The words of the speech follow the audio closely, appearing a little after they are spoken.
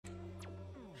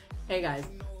Hey guys,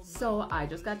 so I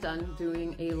just got done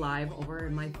doing a live over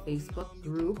in my Facebook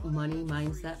group, Money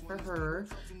Mindset for Her.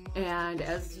 And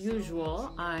as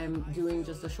usual, I'm doing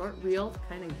just a short reel to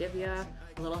kind of give you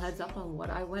a little heads up on what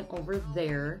I went over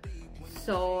there.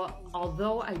 So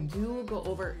although I do go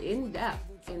over in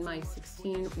depth in my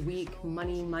 16-week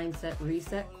Money Mindset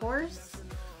Reset course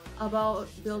about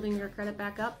building your credit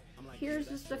back up, here's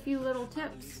just a few little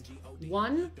tips.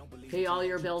 One, pay all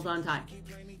your bills on time.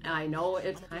 And I know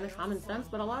it's kind of common sense,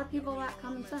 but a lot of people lack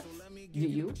common sense. Do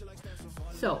you?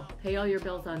 So, pay all your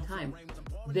bills on time.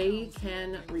 They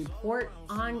can report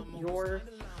on your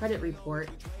credit report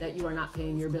that you are not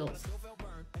paying your bills.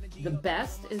 The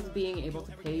best is being able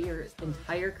to pay your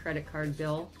entire credit card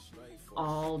bill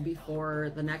all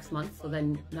before the next month. So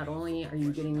then not only are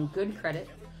you getting good credit,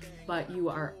 but you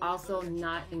are also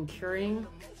not incurring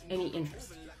any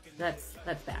interest. That's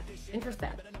bad. Interest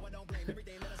bad.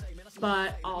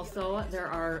 But also there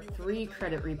are 3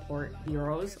 credit report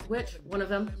bureaus, which one of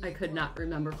them I could not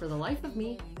remember for the life of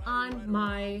me on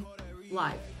my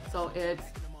live. So it's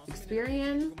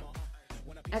Experian,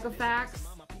 Equifax,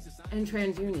 and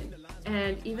TransUnion.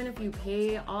 And even if you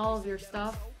pay all of your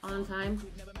stuff on time,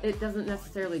 it doesn't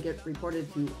necessarily get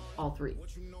reported to all 3.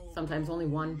 Sometimes only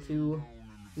 1, 2,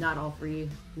 not all 3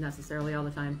 necessarily all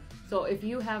the time. So if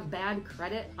you have bad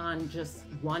credit on just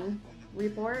one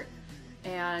report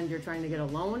and you're trying to get a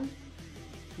loan,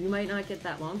 you might not get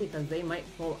that loan because they might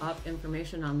pull up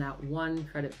information on that one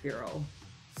credit bureau.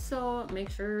 So make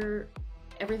sure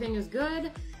everything is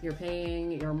good. You're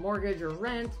paying your mortgage or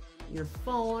rent, your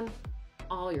phone,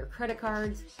 all your credit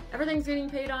cards, everything's getting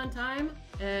paid on time,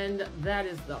 and that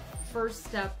is the first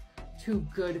step to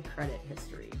good credit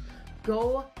history.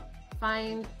 Go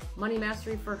find Money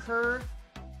Mastery for Her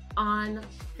on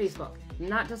Facebook,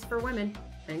 not just for women.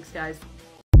 Thanks, guys.